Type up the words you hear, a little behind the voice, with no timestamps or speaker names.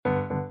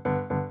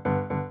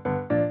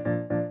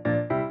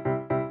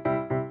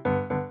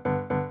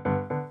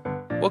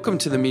Welcome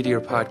to the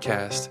Meteor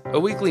Podcast, a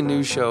weekly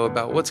news show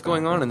about what's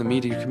going on in the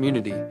Meteor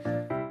community.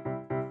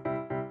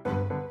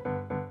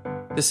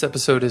 This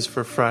episode is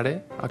for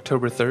Friday,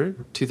 October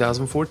 3rd,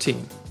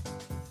 2014.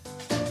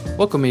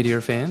 Welcome,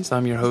 Meteor fans.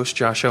 I'm your host,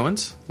 Josh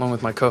Owens, along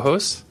with my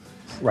co-host,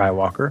 Rye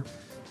Walker.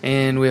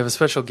 And we have a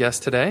special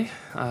guest today,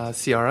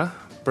 Ciara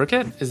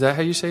Burkett. Is that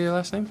how you say your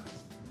last name?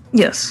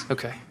 Yes.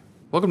 Okay.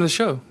 Welcome to the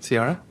show,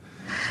 Ciara.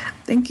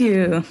 Thank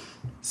you.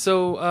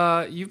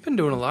 So, you've been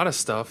doing a lot of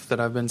stuff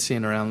that I've been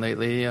seeing around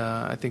lately.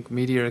 I think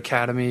Meteor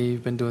Academy,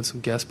 you've been doing some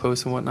guest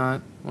posts and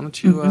whatnot. Why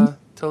don't you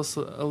tell us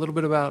a little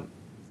bit about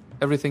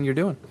everything you're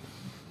doing?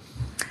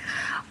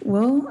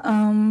 Well,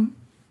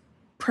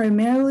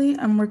 primarily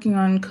I'm working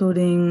on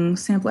coding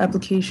sample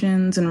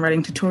applications and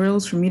writing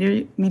tutorials for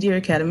Meteor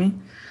Academy,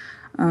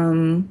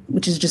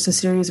 which is just a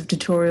series of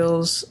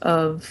tutorials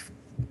of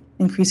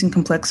increasing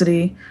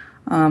complexity,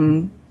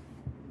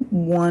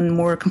 one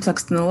more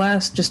complex than the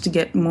last, just to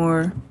get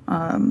more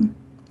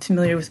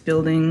familiar with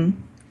building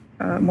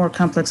more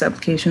complex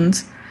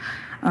applications.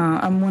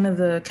 I'm one of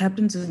the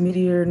captains of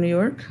Meteor New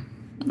York.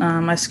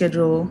 I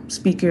schedule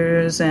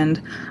speakers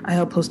and I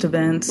help host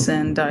events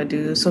and I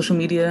do social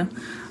media.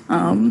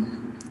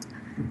 I'm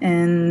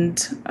going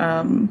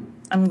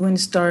to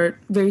start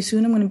very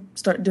soon. I'm going to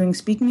start doing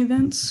speaking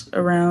events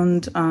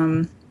around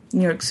New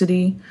York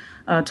City,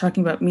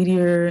 talking about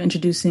Meteor,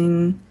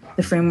 introducing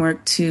the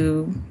framework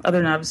to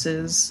other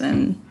novices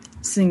and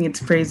sing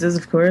its praises,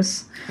 of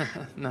course.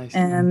 Nice.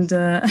 And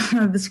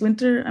this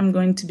winter, I'm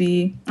going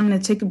to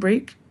take a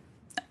break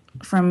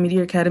from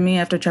Meteor Academy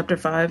after Chapter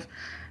 5,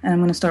 and I'm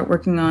going to start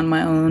working on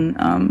my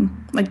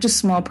own, just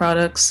small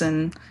products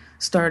and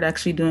start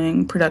actually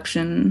doing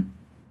production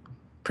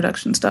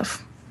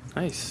stuff.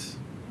 Nice.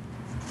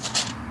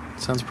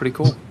 Sounds pretty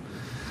cool.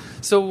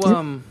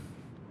 So,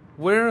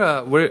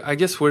 where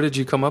did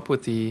you come up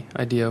with the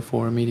idea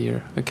for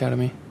Meteor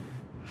Academy?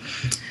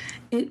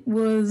 It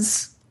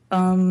was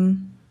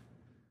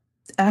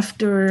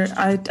after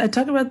I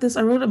talk about this.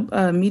 I wrote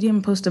a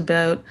Medium post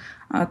about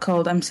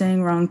called "I'm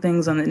Saying Wrong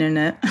Things on the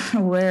Internet,"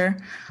 where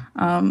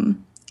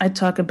I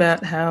talk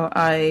about how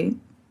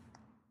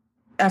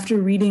after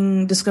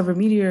reading Discover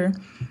Meteor,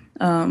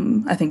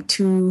 I think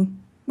 2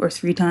 or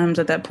 3 times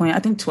at that point, I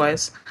think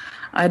twice,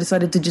 I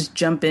decided to just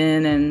jump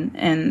in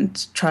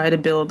and try to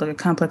build a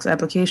complex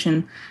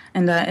application,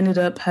 and I ended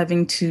up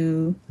having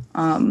to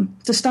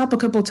stop a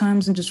couple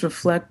times and just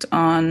reflect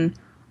on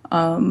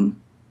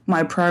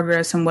my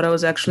progress and what I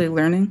was actually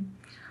learning.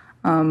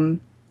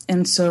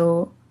 And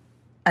so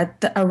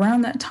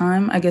around that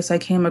time, I guess I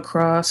came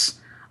across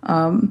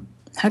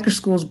Hacker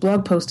School's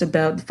blog post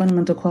about the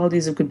fundamental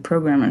qualities of good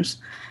programmers,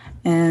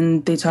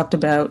 and they talked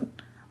about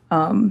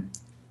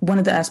one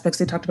of the aspects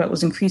they talked about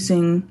was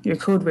increasing your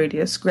code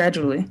radius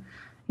gradually,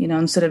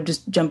 instead of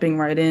just jumping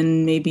right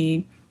in.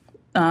 Maybe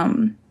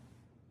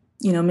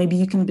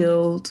you can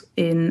build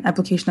an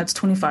application that's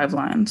 25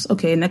 lines.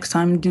 Okay, next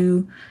time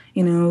do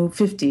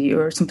 50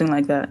 or something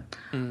like that.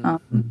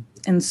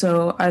 And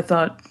so I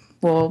thought,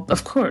 well,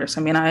 of course.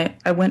 I mean, I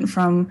went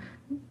from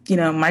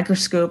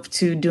microscope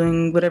to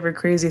doing whatever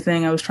crazy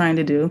thing I was trying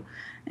to do.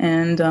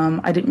 And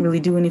I didn't really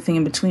do anything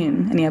in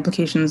between, any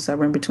applications that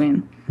were in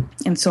between.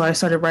 And so I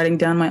started writing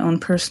down my own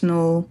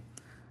personal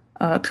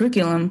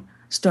curriculum,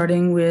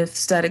 starting with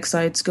static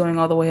sites, going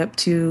all the way up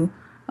to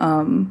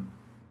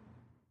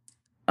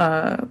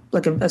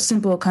a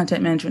simple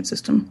content management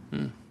system.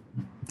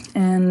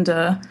 And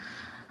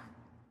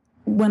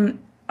when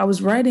I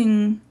was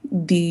writing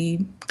the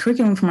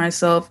curriculum for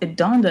myself, it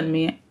dawned on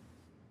me,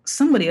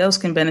 somebody else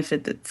can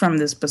benefit from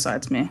this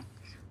besides me.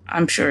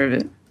 I'm sure of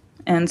it.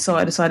 And so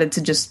I decided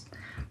to just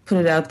put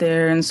it out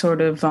there and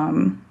sort of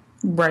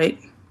write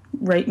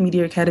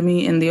Meteor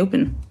Academy in the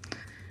open.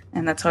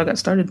 And that's how I got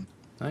started.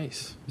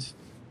 Nice.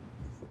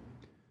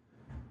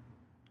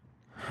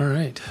 All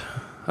right.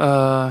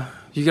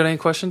 You got any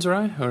questions,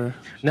 Rye? Or?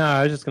 No,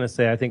 I was just going to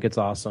say I think it's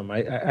awesome. I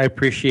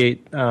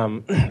appreciate,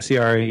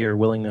 Ciara, your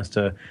willingness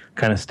to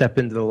kind of step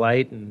into the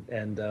light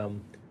and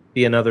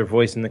be another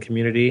voice in the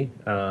community.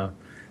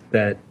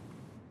 That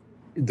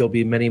there'll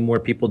be many more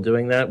people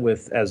doing that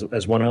with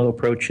as one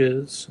approach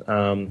is,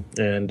 and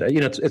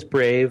it's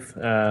brave.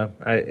 I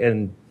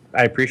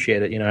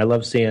appreciate it. I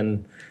love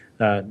seeing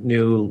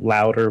new,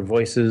 louder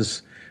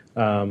voices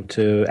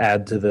to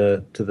add to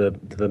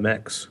the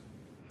mix.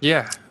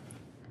 Yeah,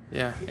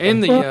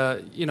 and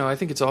I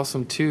think it's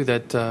awesome too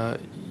that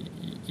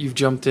you've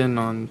jumped in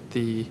on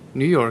the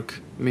New York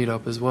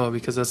meetup as well,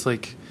 because that's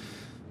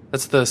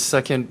the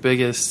second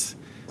biggest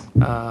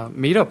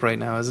meetup right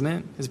now, isn't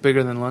it? It's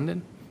bigger than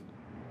London.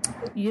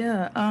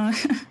 Yeah,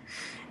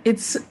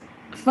 it's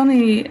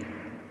funny.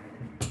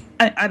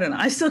 I don't know.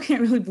 I still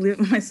can't really believe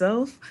it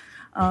myself.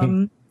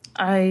 I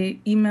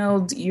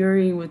emailed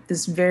Yuri with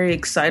this very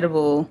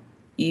excitable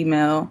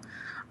email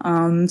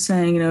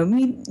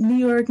saying, New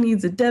York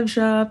needs a dev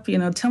shop.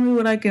 Tell me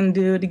what I can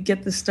do to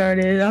get this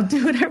started. I'll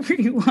do whatever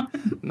you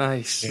want.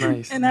 Nice.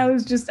 And I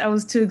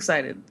was too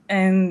excited.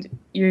 And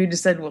you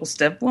just said, well,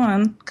 step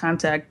one,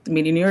 contact the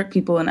Media New York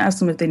people and ask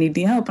them if they need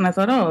any help. And I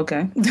thought, oh,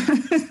 okay.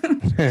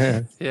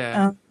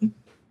 Yeah.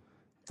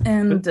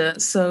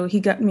 So he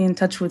got me in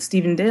touch with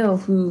Stephen Dale,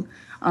 who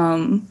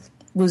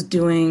was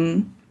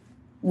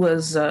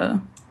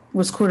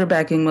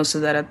quarterbacking most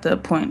of that at the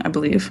point, I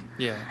believe.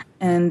 Yeah.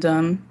 And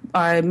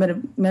I met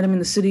him in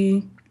the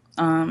city,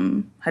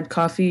 had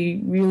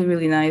coffee, really,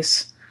 really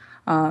nice,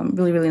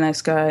 really, really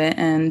nice guy.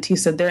 And he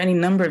said, there are any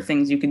number of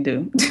things you could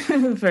do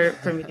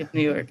for Media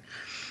New York.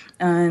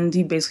 And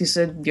he basically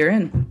said, you're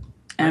in.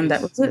 And Nice.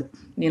 that was it.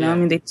 Yeah. I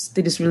mean, they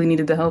just really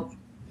needed the help.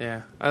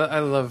 Yeah, I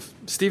love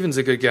Steven's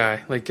a good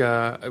guy. Like,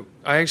 I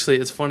actually,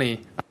 it's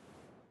funny.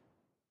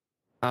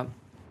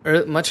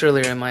 Much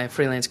earlier in my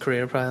freelance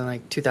career, probably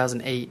like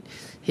 2008,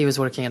 he was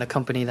working at a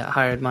company that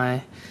hired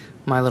my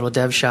little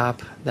dev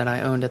shop that I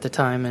owned at the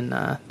time,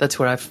 and that's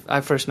where I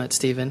first met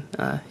Steven.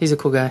 He's a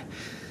cool guy.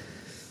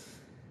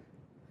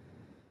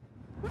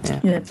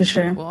 Yeah, for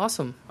sure. Well,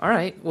 awesome. All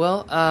right.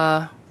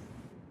 Well,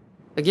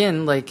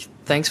 again, like,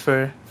 thanks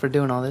for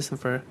doing all this and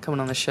for coming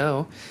on the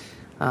show.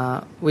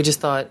 We just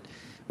thought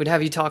we'd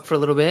have you talk for a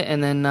little bit,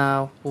 and then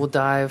we'll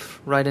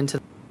dive right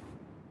into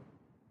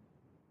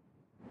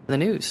the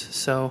news.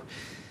 So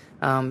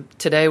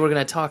today we're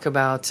going to talk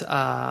about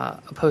a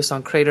post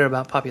on Crater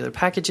about popular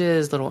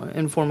packages, little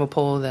informal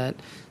poll that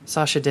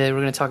Sasha did.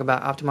 We're going to talk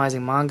about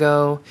optimizing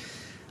Mongo,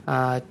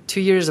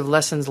 2 years of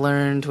lessons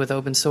learned with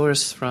open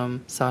source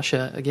from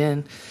Sasha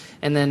again,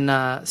 and then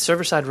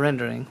server-side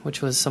rendering,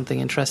 which was something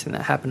interesting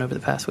that happened over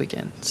the past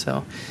weekend.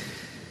 So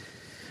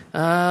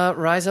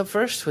rise up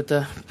first with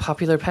the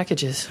popular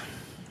packages.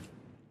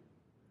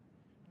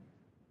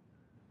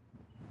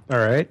 All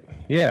right.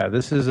 Yeah,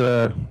 this is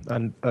a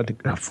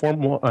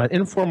formal,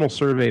 informal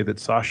survey that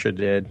Sasha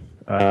did,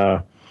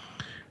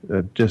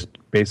 just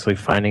basically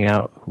finding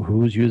out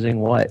who's using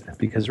what.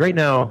 Because right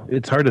now,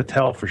 it's hard to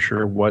tell for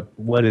sure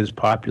what is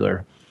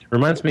popular. It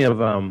reminds me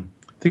of, I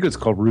think it's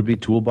called Ruby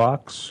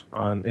Toolbox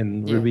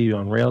Ruby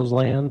on Rails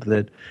land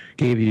that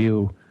gave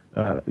you,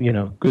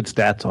 good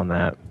stats on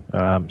that.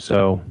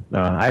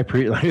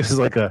 This is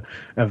like a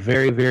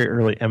very, very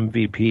early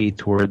MVP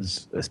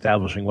towards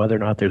establishing whether or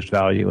not there's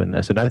value in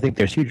this, and I think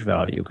there's huge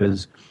value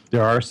because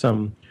there are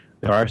some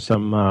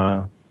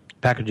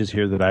packages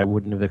here that I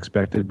wouldn't have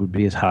expected would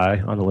be as high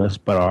on the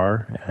list, but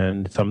are,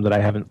 and some that I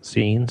haven't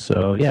seen.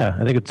 So yeah,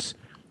 I think it's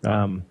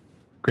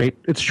great.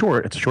 It's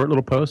short. It's a short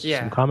little post,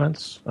 some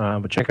comments,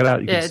 but check it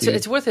out.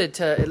 It's worth it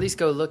to at least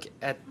go look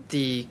at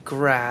the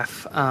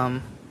graph.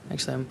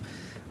 Actually,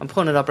 I'm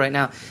pulling it up right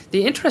now.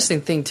 The interesting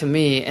thing to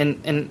me,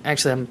 and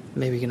actually I'm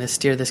maybe going to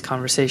steer this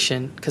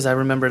conversation because I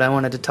remembered I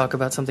wanted to talk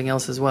about something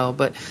else as well,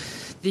 but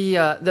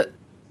the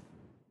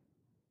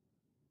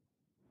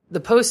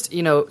post,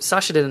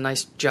 Sasha did a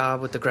nice job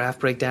with the graph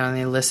breakdown, and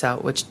he lists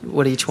out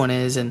what each one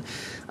is, and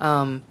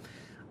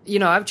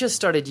I've just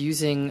started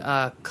using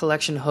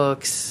collection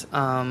hooks,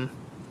 and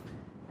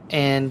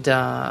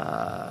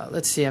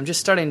let's see, I'm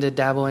just starting to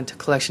dabble into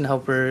collection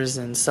helpers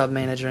and sub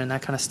manager and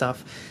that kind of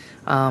stuff.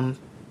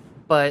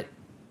 But,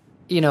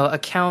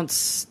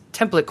 accounts,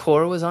 template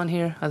core was on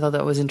here. I thought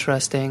that was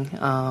interesting.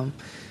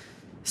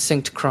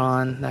 Synced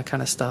cron, that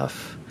kind of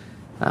stuff.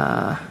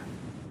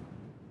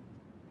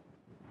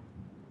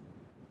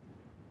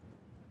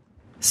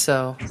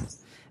 So,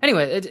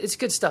 anyway, it's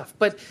good stuff.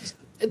 But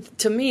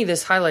to me,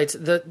 this highlights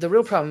the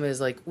real problem is,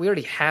 like, we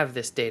already have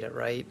this data,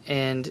 right?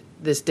 And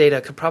this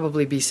data could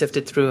probably be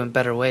sifted through in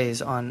better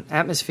ways on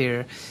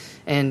Atmosphere.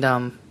 And,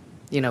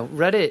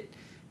 Reddit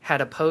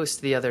had a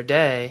post the other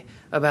day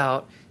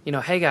about,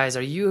 hey guys,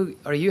 are you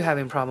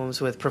having problems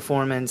with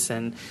performance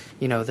and,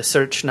 the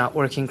search not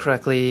working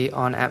correctly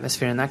on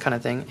Atmosphere and that kind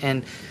of thing.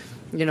 And,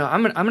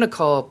 I'm going to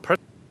call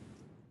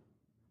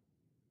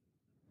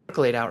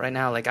Percolate out right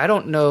now. Like, I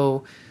don't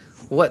know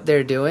what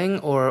they're doing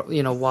or,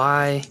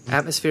 why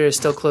Atmosphere is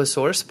still closed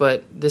source,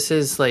 but this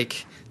is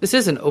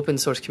an open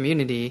source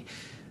community.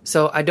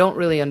 So I don't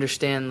really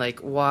understand, like,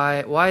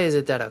 why is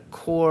it that a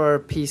core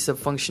piece of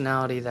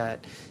functionality that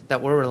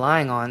we're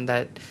relying on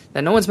that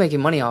no one's making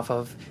money off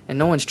of and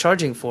no one's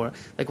charging for,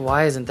 like,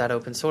 why isn't that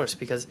open source?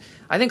 Because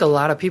I think a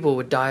lot of people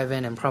would dive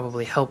in and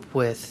probably help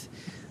with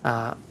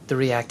the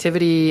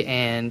reactivity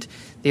and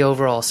the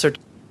overall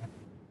searchability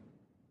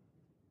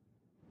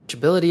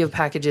of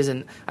packages,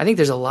 and I think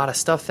there's a lot of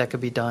stuff that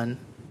could be done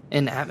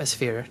in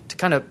Atmosphere to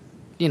kind of,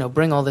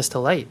 bring all this to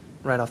light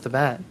right off the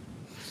bat.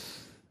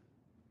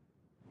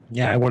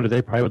 Yeah, I wonder,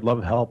 they probably would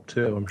love help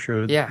too. I'm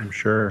sure. Yeah. I'm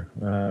sure.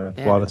 A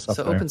lot of stuff.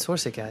 So there. open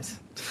source it, guys.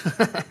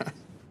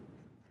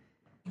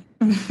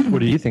 What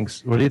do you think?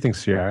 What do you think,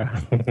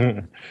 Sierra? Get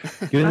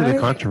into the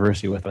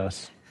controversy with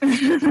us.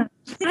 I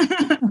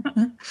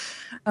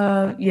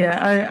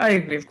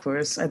agree. Of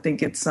course, I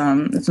think it's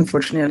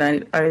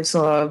unfortunate. I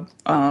saw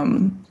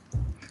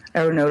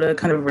Aeronota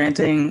kind of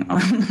ranting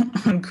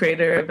on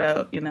Crater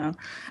about,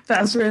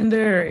 fast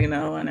render,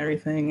 and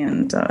everything.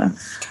 And I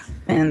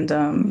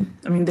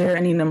mean, there are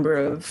any number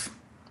of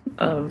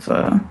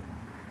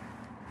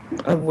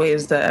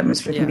ways that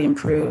Atmosphere can be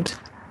improved.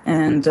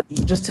 And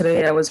just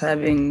today, I was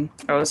having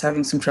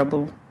some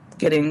trouble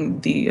getting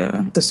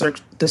the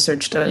search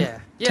to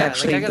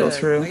actually go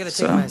through. I gotta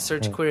take my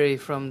search query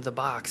from the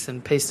box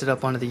and paste it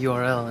up onto the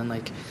URL and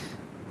like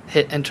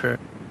hit enter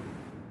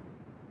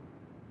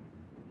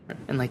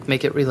and like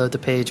make it reload the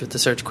page with the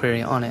search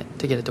query on it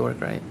to get it to work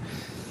right.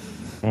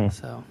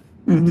 So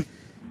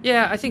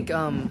yeah, I think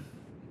to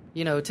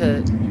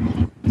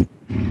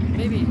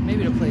maybe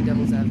to play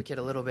devil's advocate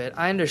a little bit,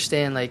 I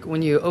understand like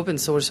when you open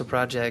source a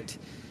project,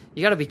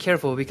 you got to be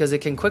careful because it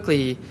can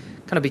quickly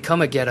kind of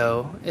become a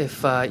ghetto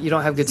if you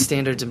don't have good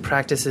standards and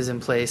practices in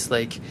place.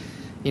 Like,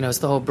 it's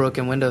the whole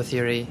broken window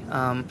theory.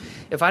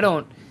 If I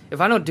don't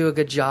do a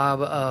good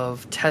job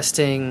of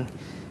testing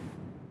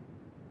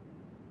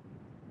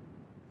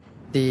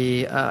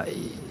the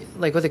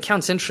like with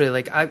Account Sentry,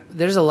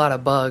 there's a lot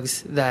of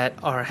bugs that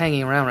are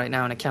hanging around right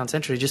now in Account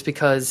Sentry just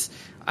because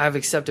I've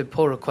accepted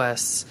pull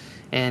requests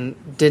and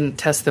didn't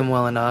test them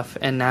well enough,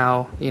 and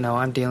now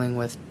I'm dealing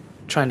with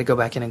trying to go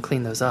back in and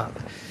clean those up.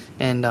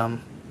 And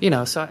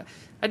so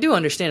I do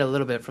understand a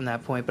little bit from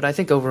that point, but I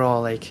think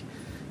overall, it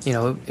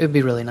would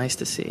be really nice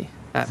to see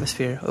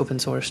Atmosphere open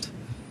sourced.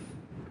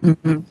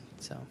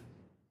 So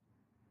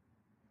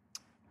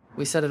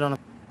we said it on a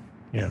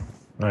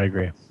I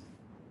agree.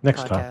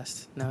 Next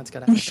podcast. Now it's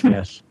got to happen.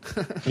 Yes.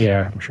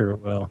 Yeah, I'm sure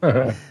it will.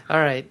 All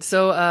right.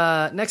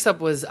 So next up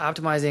was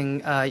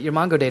optimizing your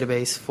Mongo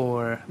database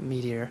for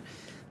Meteor.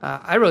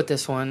 I wrote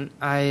this one.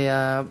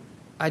 I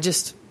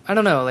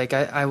don't know.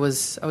 I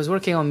was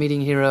working on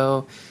Meeting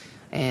Hero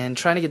and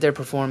trying to get their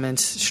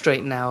performance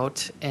straightened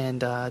out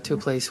and to a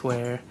place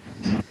where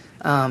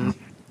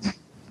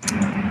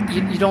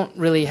you don't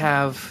really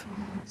have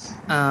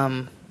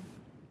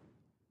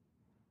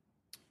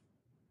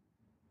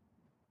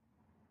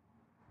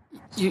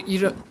you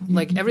don't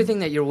like everything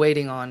that you're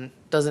waiting on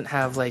doesn't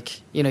have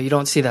you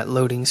don't see that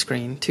loading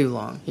screen too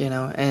long,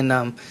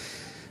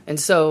 and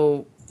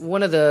so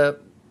one of the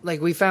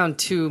we found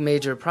two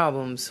major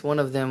problems. One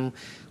of them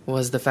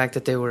was the fact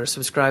that they were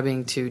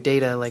subscribing to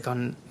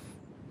data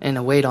in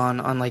a wait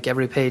on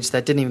every page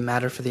that didn't even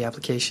matter for the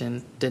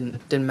application,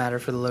 didn't matter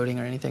for the loading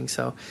or anything.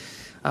 So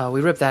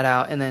we ripped that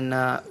out and then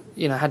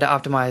had to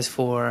optimize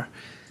for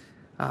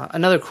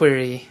another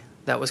query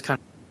that was kind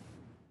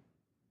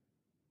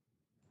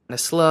of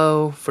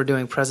slow for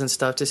doing present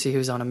stuff to see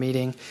who's on a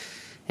meeting,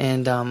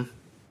 and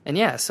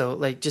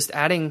so just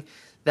adding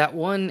that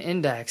one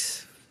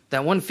index,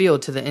 that one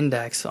field to the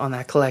index on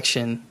that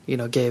collection,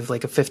 gave a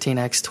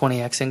 15x,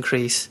 20x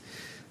increase.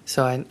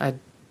 So I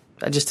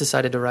just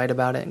decided to write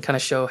about it and kind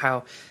of show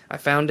how I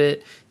found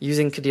it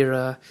using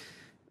Kadira,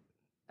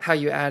 how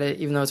you add it,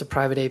 even though it's a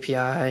private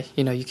API.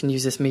 You can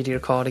use this Meteor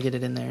call to get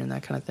it in there and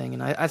that kind of thing.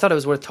 And I thought it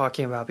was worth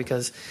talking about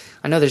because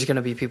I know there's going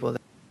to be people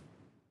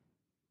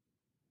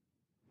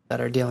that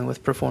are dealing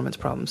with performance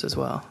problems as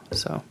well.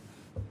 So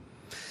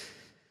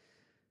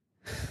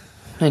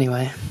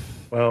anyway.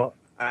 Well,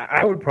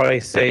 I would probably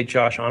say,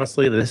 Josh,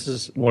 honestly, this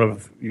is one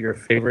of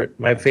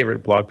my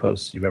favorite blog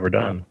posts you've ever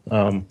done.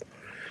 I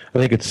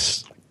think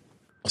it's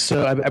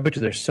so. I bet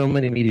you there's so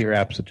many Meteor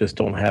apps that just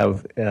don't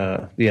have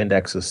the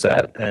indexes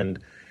set, and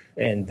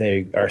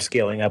they are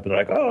scaling up, and they're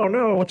like, "Oh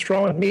no, what's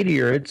wrong with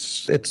Meteor?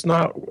 It's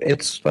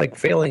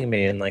failing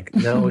me." And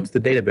no, it's the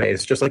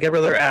database. Just like every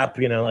other app,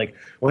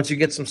 once you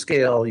get some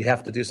scale, you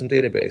have to do some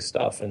database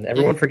stuff, and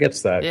everyone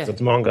forgets that because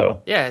it's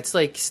Mongo. Yeah, it's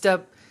like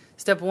Step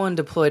one,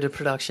 deploy to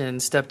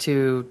production. Step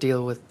two,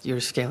 deal with your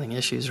scaling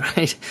issues,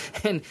 right?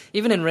 And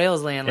even in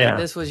Rails land,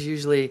 this was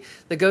usually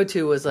the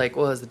go-to was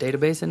is the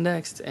database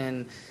indexed?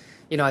 And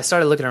I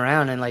started looking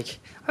around, and I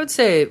would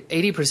say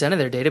 80% of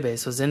their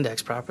database was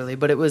indexed properly,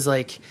 but it was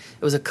a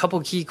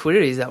couple key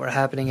queries that were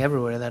happening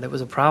everywhere that it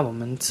was a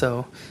problem. And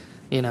so,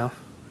 exactly.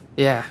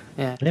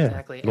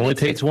 It only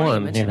takes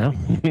one,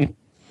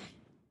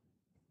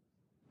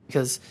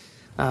 because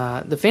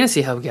the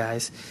Fantasy Hub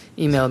guys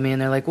emailed me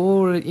and they're like,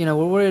 well, we're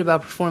worried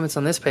about performance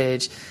on this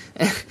page.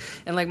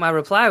 And my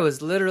reply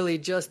was literally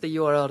just the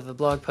URL to the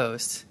blog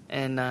post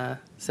and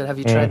said, have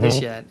you tried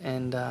this yet?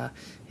 And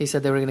he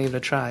said they were going to give it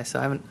a try. So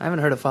I haven't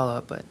heard a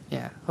follow-up, but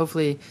yeah,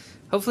 hopefully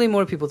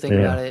more people think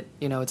about it.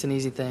 It's an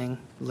easy thing,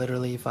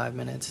 literally 5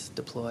 minutes,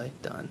 deploy,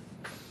 done.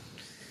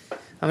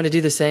 I'm going to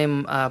do the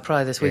same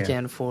probably this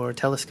weekend for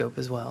Telescope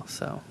as well,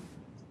 so.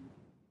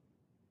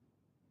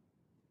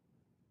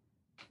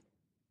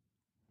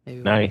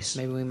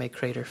 Maybe we make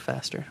Crater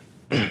faster.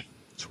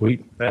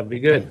 Sweet. That'd be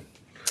good.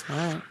 All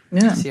right.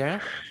 Yeah.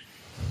 Sierra?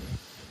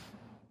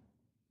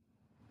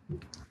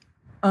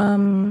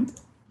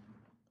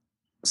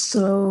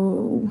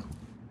 So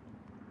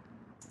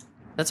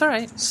that's all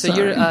right. So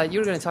you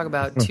were going to talk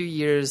about 2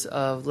 years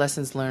of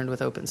lessons learned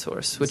with open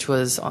source, which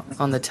was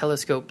on the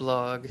Telescope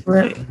blog.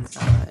 Right.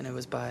 And it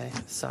was by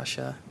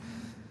Sasha.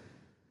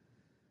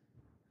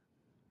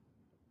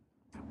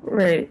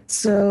 Right.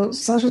 So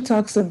Sasha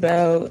talks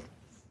about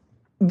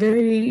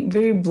very,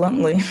 very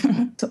bluntly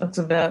talks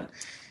about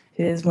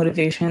his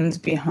motivations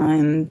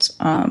behind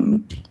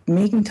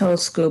making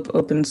Telescope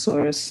open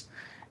source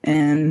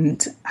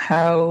and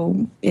how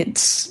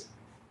the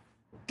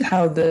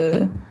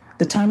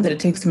time that it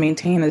takes to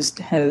maintain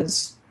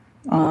has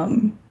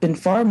been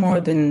far more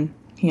than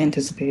he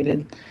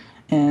anticipated,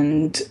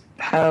 and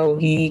how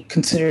he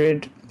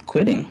considered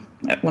quitting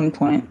at one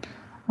point.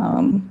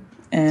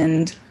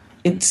 And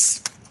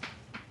it's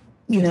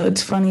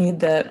it's funny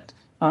that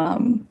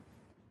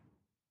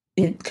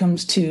it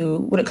comes to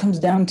what it comes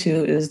down to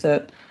is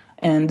that,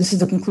 and this is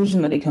the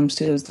conclusion that he comes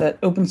to, is that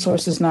open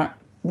source is not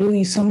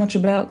really so much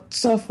about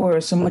software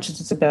so much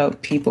as it's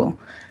about people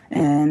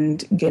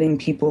and getting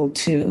people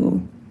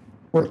to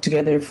work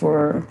together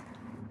for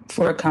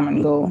a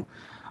common goal.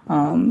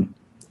 And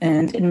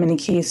in many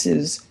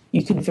cases,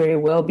 you could very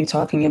well be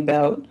talking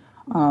about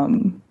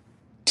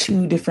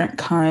two different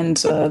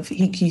kinds of,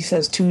 he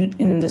says two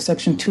in the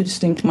section, two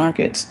distinct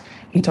markets.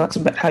 He talks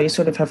about how you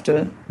sort of have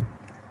to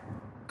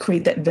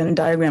create that Venn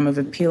diagram of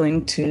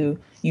appealing to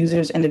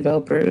users and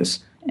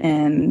developers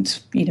and,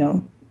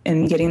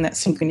 and getting that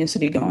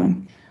synchronicity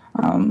going.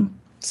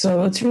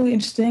 So it's really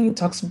interesting. He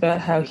talks about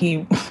how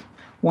he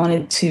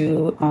wanted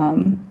to,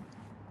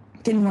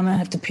 didn't want to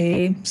have to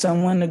pay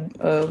someone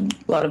a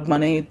lot of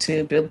money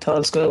to build a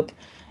telescope,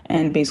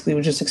 and basically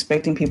was just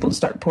expecting people to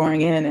start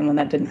pouring in. And when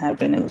that didn't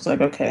happen, it was like,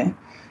 okay,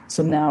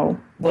 so now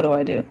what do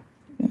I do?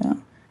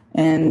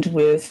 And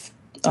with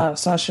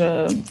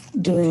Sasha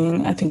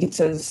doing, I think it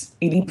says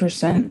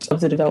 80%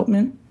 of the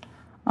development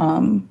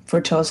for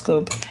a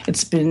telescope,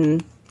 it's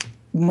been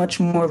much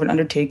more of an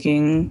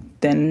undertaking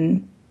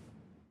than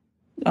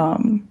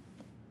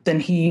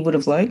he would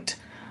have liked.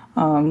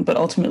 But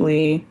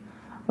ultimately,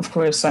 of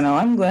course, I know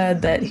I'm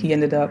glad that he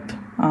ended up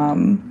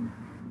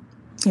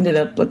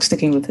like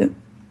sticking with it.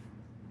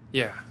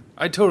 Yeah,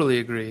 I totally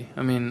agree.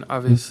 I mean,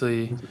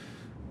 obviously,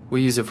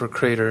 we use it for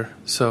Crater,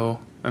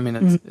 so I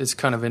mean, it's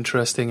kind of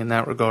interesting in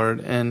that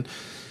regard. And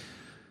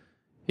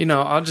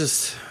I'll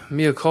just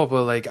mea culpa.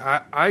 Like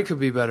I could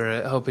be better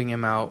at helping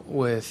him out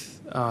with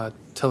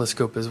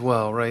Telescope as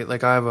well, right?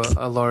 Like I have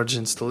a large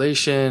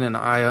installation and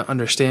I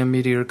understand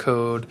Meteor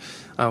code,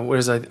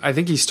 whereas I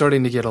think he's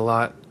starting to get a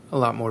lot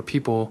more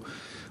people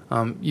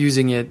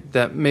using it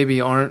that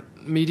maybe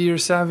aren't Meteor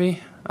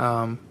savvy.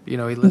 He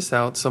lists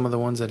out some of the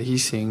ones that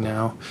he's seeing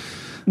now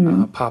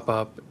pop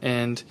up,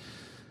 and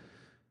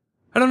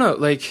I don't know,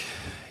 like,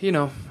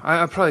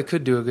 I probably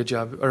could do a good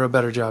job or a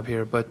better job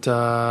here, but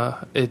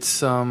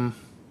it's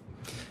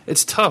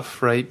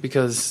tough, right?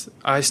 Because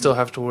I still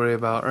have to worry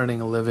about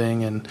earning a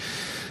living and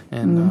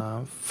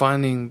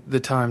finding the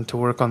time to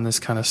work on this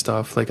kind of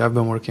stuff. Like I've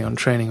been working on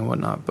training and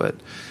whatnot, but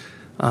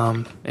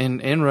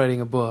and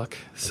writing a book.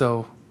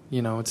 So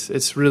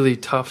it's really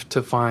tough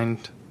to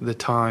find the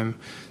time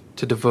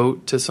to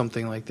devote to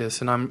something like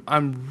this. And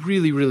I'm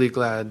really, really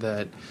glad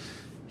that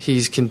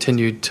he's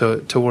continued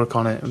to work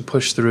on it and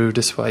push through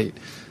despite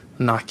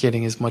not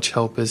getting as much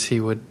help as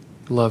he would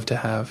love to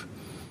have.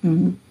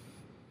 Mm-hmm.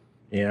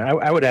 Yeah,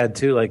 I would add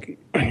too, like,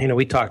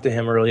 we talked to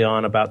him early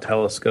on about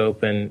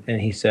Telescope, and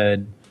he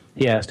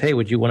asked, hey,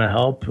 would you want to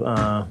help?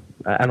 I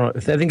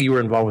think you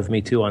were involved with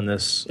me too on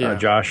this,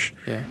 Josh.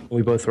 Yeah.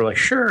 We both were like,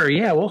 sure,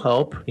 yeah, we'll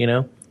help,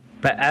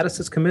 But add us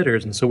as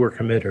committers, and so we're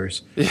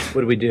committers. Yeah.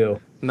 What do we do?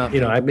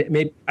 Nothing. I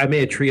may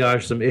have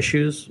triaged some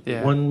issues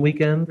one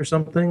weekend or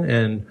something,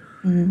 and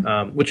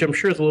which I'm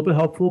sure is a little bit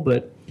helpful.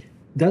 But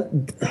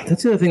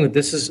that's the other thing that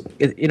this is.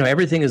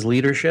 Everything is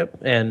leadership,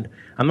 and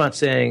I'm not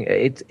saying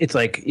it's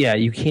like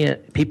you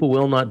can't. People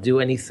will not do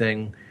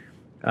anything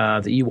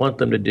that you want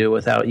them to do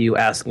without you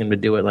asking them to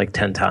do it like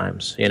 10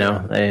 times.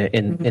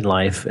 In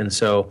life, and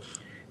so.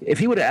 If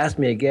he would have asked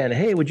me again,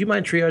 hey, would you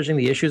mind triaging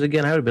the issues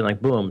again? I would have been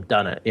like, boom,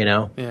 done it,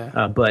 Yeah.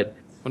 But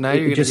now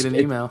you're going to get an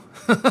email.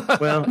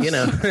 Well,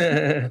 yeah.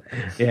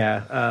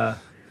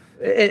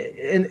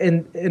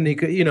 And he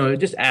could,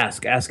 just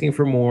asking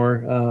for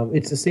more.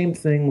 It's the same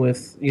thing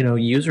with,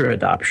 user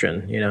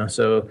adoption,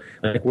 So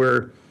like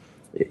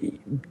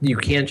you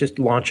can't just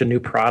launch a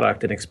new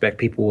product and expect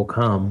people will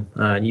come.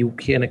 And you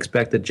can't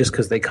expect that just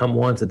because they come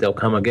once that they'll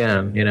come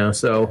again,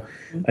 So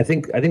I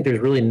think there's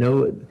really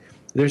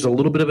there's a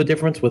little bit of a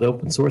difference with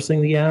open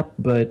sourcing the app,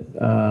 but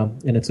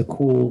and it's a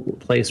cool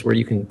place where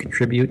you can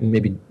contribute and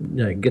maybe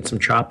get some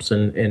chops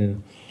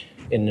in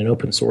an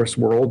open source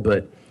world.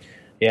 But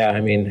yeah, I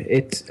mean,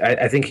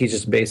 I think he's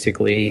just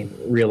basically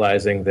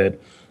realizing that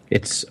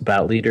it's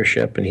about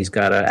leadership, and he's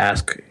got to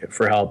ask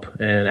for help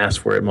and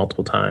ask for it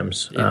multiple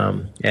times.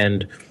 Yeah.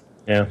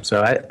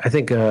 So I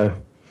think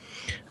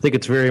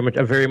it's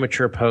a very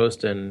mature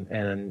post,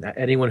 and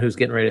anyone who's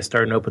getting ready to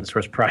start an open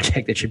source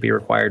project, it should be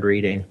required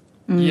reading.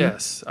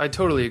 Yes, I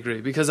totally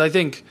agree, because I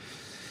think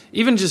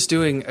even just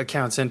doing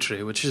accounts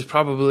entry, which is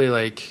probably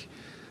like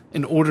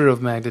an order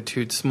of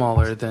magnitude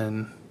smaller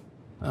than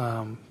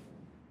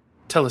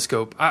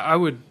Telescope, I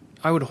would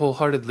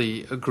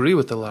wholeheartedly agree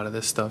with a lot of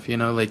this stuff.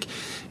 Like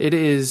it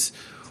is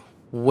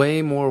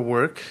way more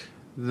work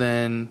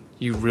than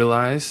you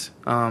realize.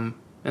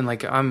 And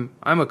like I'm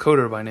a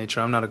coder by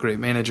nature. I'm not a great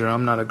manager.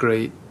 I'm not a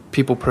great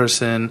people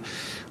person.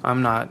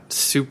 I'm not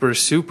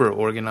super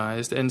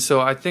organized. And so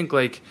I think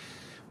like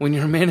when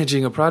you're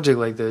managing a project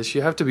like this,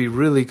 you have to be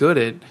really good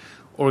at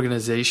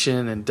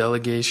organization and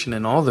delegation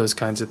and all those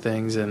kinds of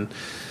things. And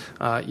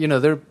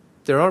there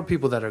are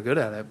people that are good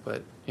at it,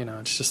 but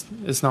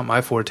it's not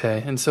my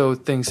forte. And so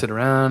things sit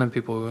around and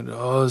people go,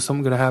 oh, is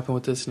something going to happen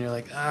with this? And you're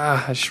like,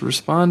 I should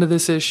respond to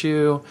this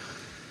issue.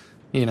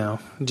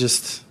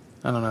 Just,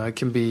 I don't know. It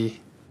can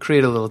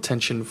create a little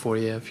tension for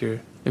you if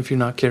you're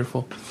not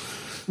careful.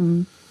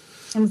 Mm.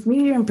 And with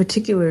Meteor in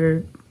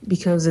particular,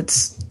 because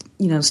it's,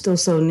 still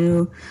so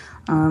new,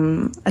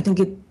 I think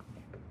it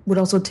would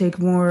also take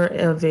more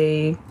of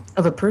a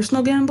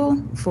personal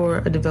gamble for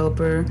a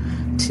developer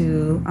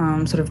to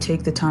sort of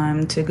take the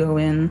time to go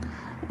in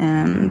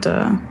and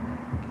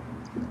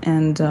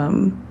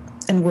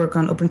work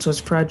on open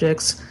source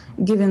projects,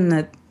 given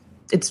that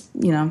it's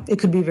it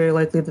could be very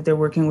likely that they're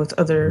working with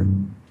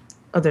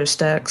other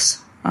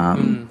stacks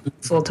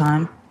full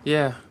time.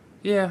 Yeah,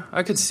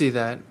 I could see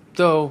that.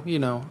 Though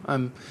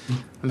I'm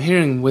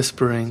hearing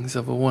whisperings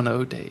of a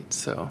 1.0 date,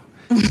 so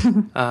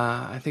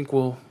I think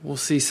we'll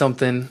see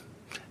something.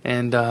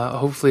 And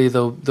hopefully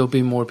there'll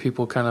be more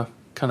people kind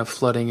of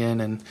flooding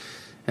in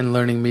and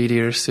learning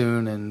Meteor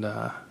soon,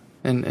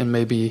 and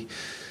maybe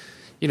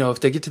if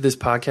they get to this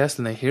podcast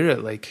and they hear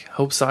it, like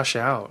help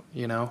Sasha out.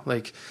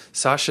 Like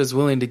Sasha's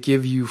willing to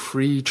give you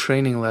free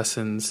training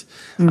lessons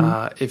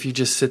if you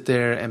just sit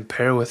there and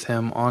pair with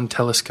him on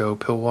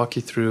Telescope. He'll walk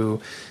you through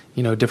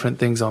different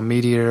things on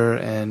Meteor,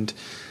 and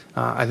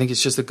I think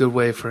it's just a good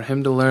way for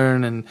him to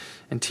learn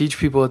and teach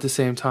people at the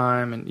same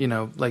time.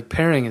 And, like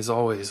pairing is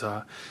always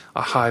a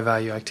high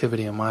value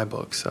activity in my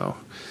book. So,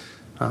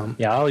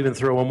 I'll even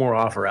throw one more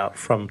offer out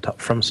from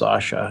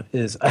Sasha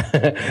is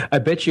I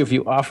bet you if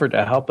you offered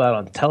to help out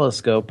on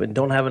Telescope and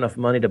don't have enough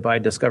money to buy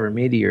Discover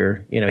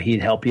Meteor,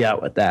 he'd help you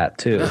out with that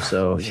too.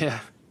 So yeah.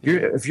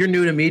 If you're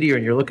new to Meteor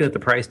and you're looking at the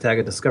price tag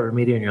of Discover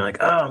Meteor and you're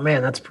like, oh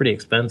man, that's pretty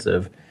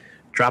expensive,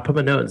 drop him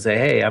a note and say,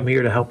 hey, I'm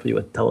here to help you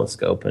with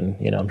Telescope, and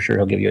I'm sure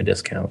he'll give you a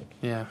discount.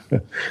 Yeah.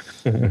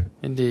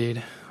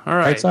 Indeed. All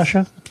right. Right,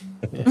 Sasha?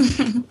 Yeah.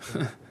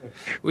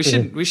 We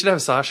should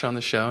have Sasha on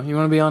the show. You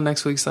want to be on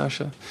next week,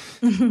 Sasha?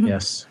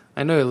 Yes.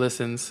 I know he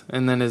listens.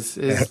 And then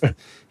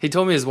he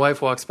told me his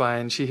wife walks by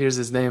and she hears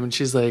his name and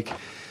she's like,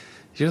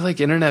 you're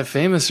like internet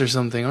famous or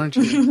something, aren't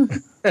you?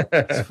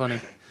 It's funny.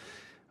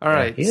 All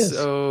right,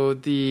 so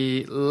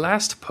the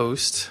last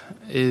post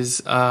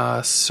is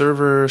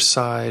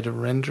server-side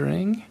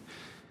rendering.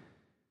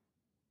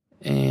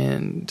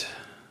 And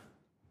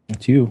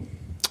it's you.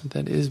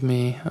 That is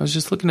me. I was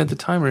just looking at the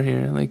timer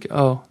here. Like,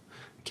 I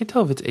can't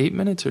tell if it's 8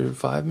 minutes or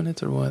 5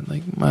 minutes or what.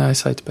 Like, my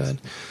eyesight's bad.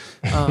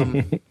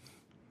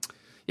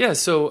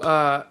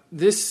 So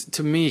this,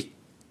 to me,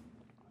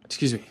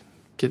 excuse me,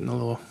 getting a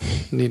little,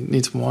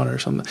 need some water or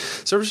something.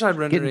 Server-side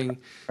rendering.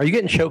 Are you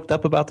getting choked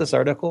up about this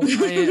article? I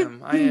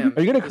am. Are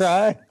you going to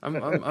cry? I'm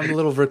a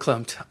little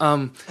verklempt.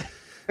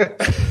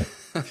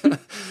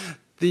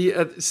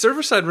 The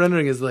server-side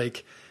rendering is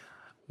like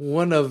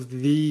one of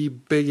the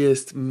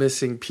biggest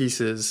missing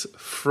pieces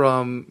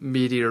from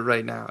Meteor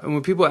right now. And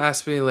when people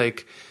ask me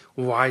like,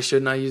 why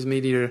shouldn't I use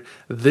Meteor?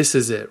 This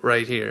is it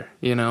right here,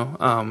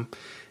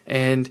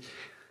 and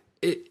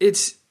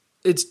it's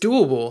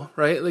doable,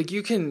 right? Like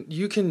you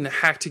can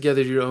hack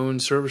together your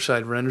own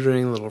server-side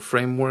rendering little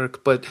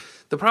framework, but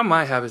the problem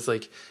I have is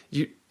like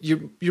you're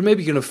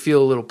maybe going to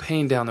feel a little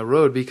pain down the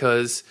road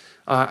because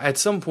at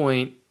some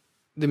point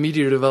the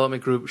Meteor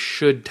development group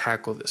should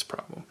tackle this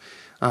problem,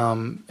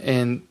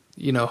 and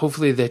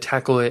hopefully they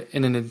tackle it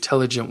in an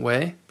intelligent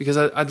way, because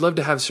I'd love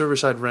to have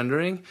server-side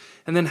rendering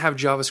and then have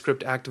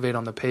JavaScript activate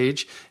on the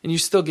page, and you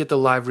still get the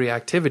live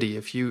reactivity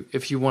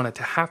if you want it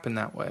to happen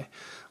that way.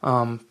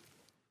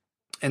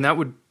 And that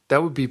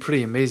would be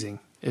pretty amazing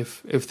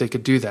if they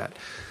could do that.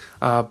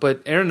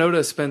 But Aaron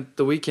Noda spent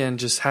the weekend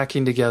just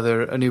hacking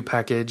together a new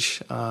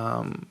package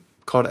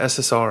called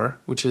SSR,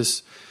 which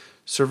is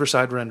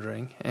server-side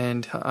rendering,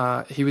 and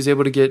he was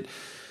able to get,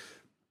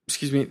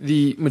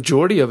 the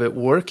majority of it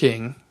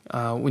working.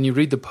 When you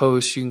read the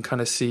post, you can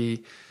kind of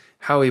see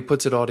how he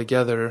puts it all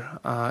together.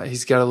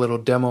 He's got a little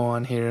demo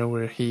on here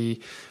where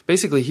he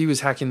was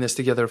hacking this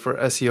together for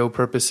SEO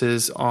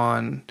purposes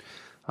on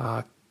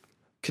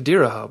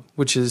Kadira Hub,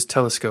 which is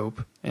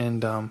Telescope,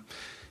 and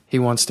he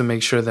wants to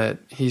make sure that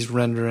he's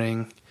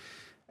rendering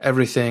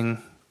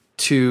everything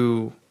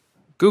to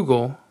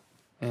Google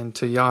and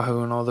to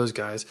Yahoo and all those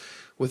guys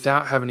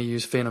without having to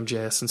use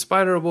Phantom.js and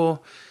Spiderable,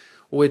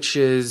 which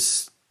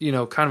is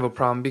kind of a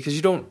problem because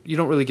you don't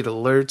really get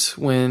alerts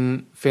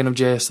when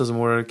Phantom.js doesn't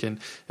work, and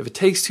if it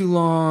takes too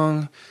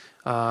long,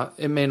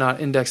 it may not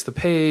index the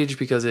page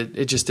because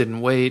it just didn't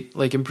wait.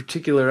 Like in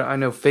particular, I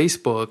know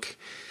Facebook,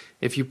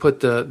 if you put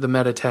the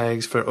meta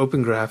tags for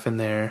Open Graph in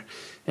there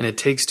and it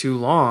takes too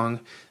long,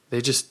 they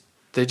just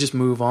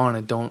move on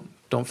and don't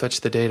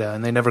fetch the data,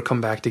 and they never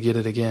come back to get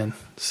it again.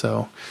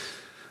 So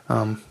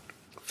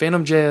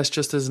Phantom.js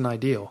just isn't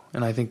ideal,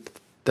 and I think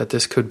that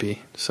this could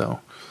be. So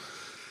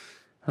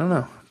I don't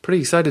know. pretty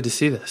excited to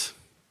see this.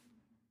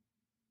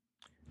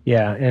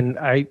 Yeah, and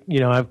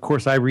of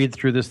course, I read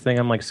through this thing.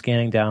 I'm like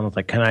scanning down. It's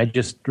like, can I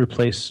just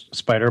replace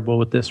Spiderable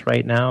with this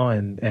right now?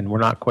 And we're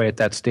not quite at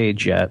that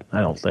stage yet,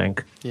 I don't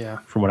think. Yeah.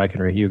 From what I can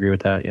read, you agree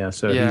with that? Yeah.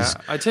 So yeah,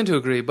 I tend to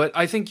agree, but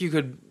I think you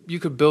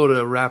could build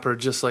a wrapper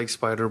just like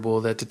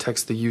Spiderable that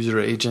detects the user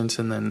agent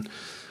and then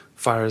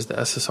fires the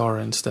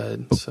SSR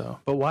instead. So,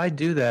 but why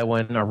do that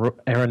when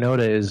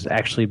Aeronota is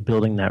actually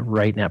building that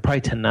right now?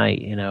 Probably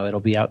tonight. It'll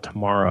be out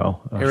tomorrow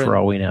for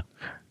all we know.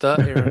 The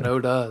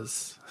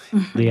Aeronotas.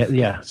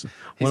 Yeah,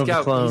 he's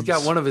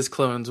got one of his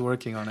clones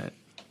working on it.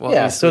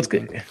 So it's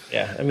good.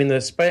 Yeah, I mean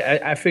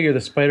I figure the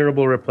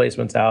Spiderable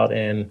replacement's out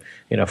in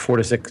 4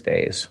 to 6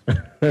 days.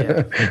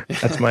 Yeah.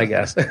 That's my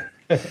guess.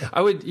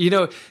 I would,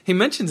 he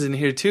mentions in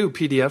here too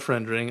PDF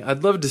rendering.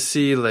 I'd love to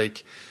see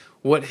like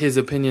what his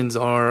opinions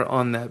are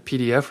on that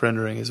PDF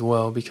rendering as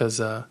well, because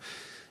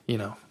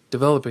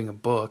developing a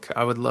book,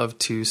 I would love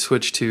to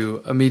switch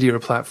to a Meteor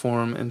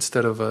platform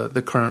instead of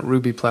the current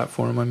Ruby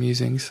platform I'm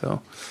using.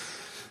 So.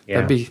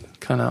 Yeah. That'd be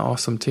kind of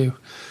awesome too.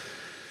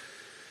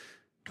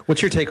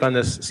 What's your take on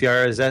this,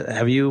 Ciara?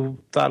 Have you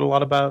thought a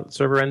lot about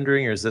server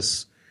rendering, or has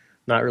this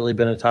not really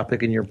been a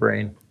topic in your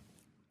brain?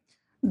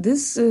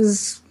 This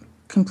is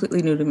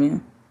completely new to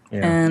me.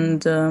 Yeah.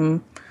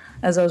 And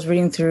as I was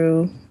reading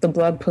through the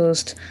blog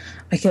post,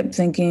 I kept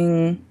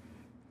thinking,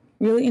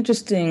 really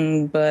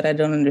interesting, but I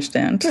don't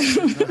understand.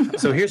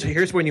 So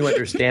here's when you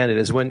understand it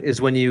is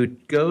when you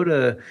go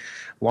to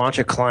launch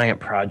a client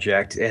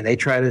project and they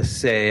try to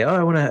say,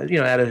 I want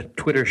to add a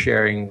Twitter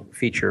sharing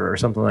feature or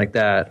something like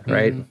that,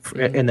 right?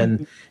 Mm-hmm. And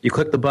then you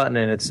click the button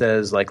and it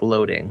says like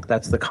loading.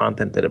 That's the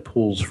content that it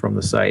pulls from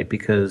the site,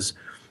 because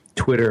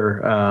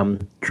Twitter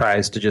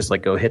tries to just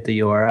like go hit the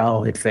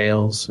URL, it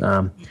fails,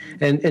 and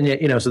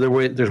yet so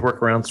there's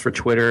workarounds for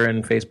Twitter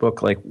and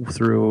Facebook, like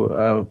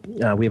through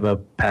we have a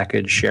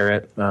package, Share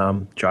It,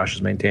 Josh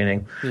is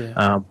maintaining,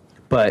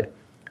 but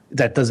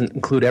that doesn't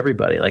include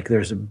everybody. Like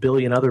there's a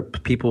billion other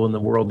people in the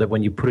world that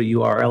when you put a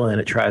URL in,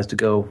 it tries to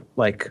go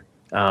like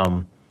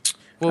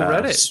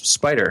Reddit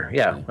Spider,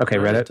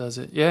 Reddit does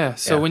it,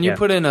 So when you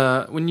put in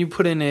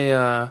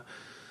a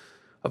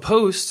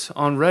post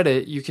on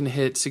Reddit, you can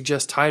hit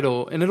suggest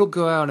title, and it'll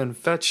go out and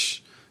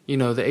fetch, the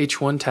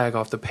H1 tag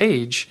off the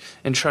page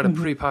and try to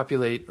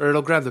pre-populate, or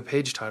it'll grab the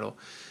page title,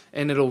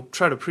 and it'll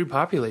try to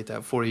pre-populate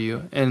that for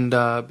you. And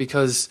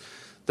because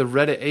the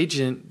Reddit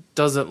agent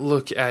doesn't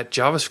look at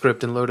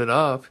JavaScript and load it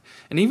up,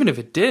 and even if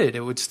it did,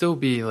 it would still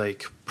be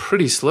like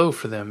pretty slow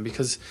for them,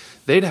 because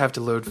they'd have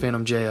to load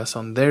Phantom.js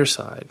on their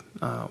side,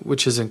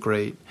 which isn't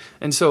great.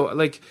 And so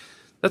like,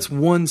 that's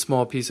one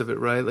small piece of it,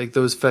 right? Like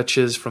those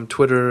fetches from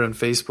Twitter and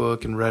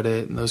Facebook and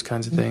Reddit and those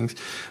kinds of things.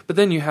 But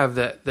then you have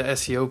the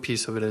SEO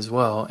piece of it as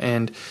well.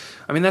 And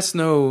I mean, that's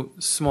no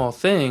small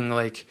thing.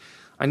 Like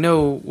I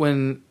know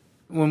when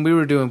we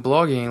were doing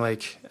blogging,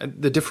 like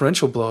the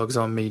differential blogs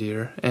on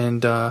Meteor,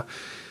 and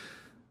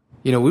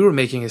we were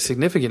making a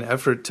significant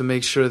effort to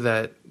make sure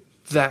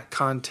that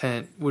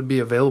content would be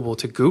available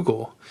to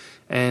Google.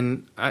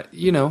 And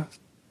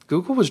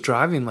Google was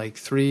driving like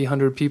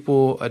 300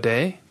 people a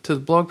day to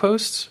the blog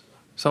posts,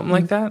 something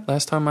like that,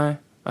 last time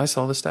I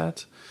saw the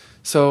stats.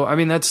 So, I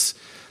mean, that's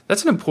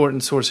an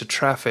important source of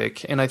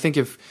traffic. And I think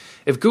if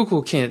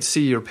Google can't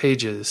see your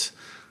pages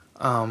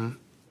and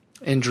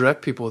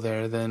direct people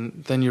there,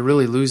 then you're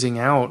really losing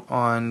out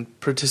on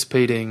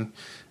participating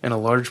in a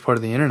large part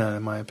of the internet,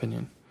 in my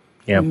opinion.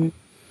 Yeah.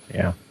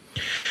 Yeah.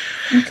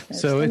 Okay,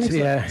 so it's,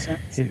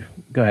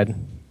 go ahead.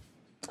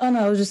 Oh,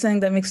 no, I was just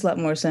saying that makes a lot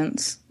more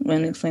sense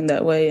when explained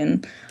that way.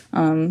 And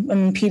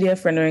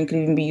PDF rendering could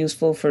even be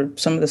useful for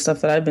some of the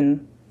stuff that I've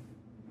been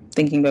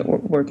thinking about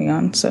working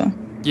on. So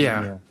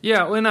yeah.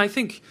 And I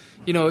think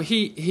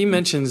he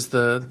mentions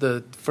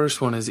the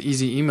first one is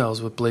easy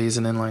emails with Blaze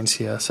and inline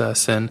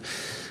CSS, and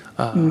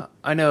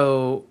I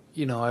know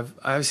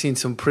I've seen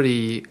some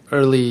pretty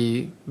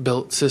early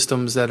built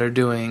systems that are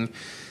doing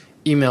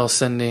email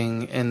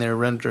sending, and they're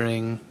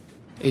rendering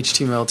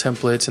HTML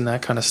templates and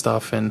that kind of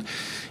stuff, and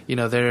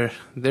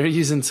they're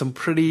using some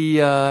pretty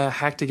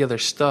hacked together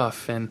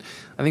stuff, and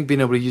I think being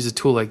able to use a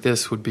tool like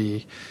this would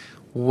be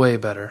way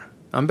better.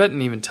 I'm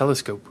betting even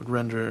Telescope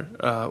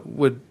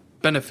would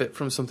benefit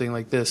from something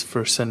like this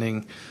for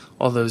sending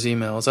all those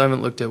emails. I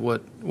haven't looked at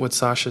what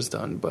Sasha's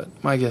done, but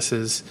my guess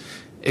is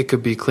it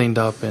could be cleaned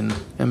up and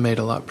made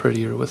a lot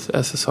prettier with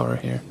SSR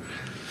here.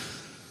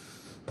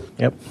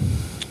 Yep.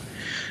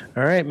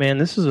 All right, man.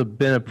 This has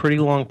been a pretty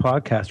long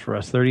podcast for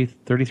us.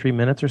 33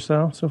 minutes or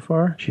so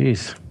far.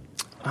 Jeez.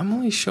 I'm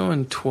only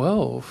showing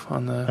 12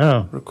 on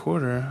the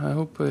recorder. I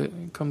hope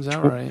it comes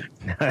out right.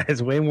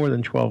 It's way more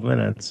than 12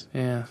 minutes.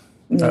 Yeah.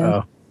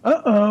 Uh-oh.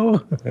 All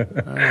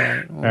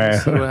right. Well, we'll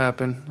see what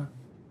happened.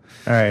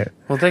 All right.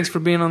 Well, thanks for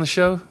being on the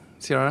show,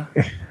 Ciara.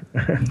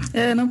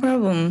 Yeah, no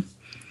problem.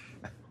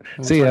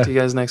 We'll talk to you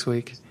guys next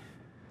week.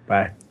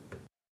 Bye.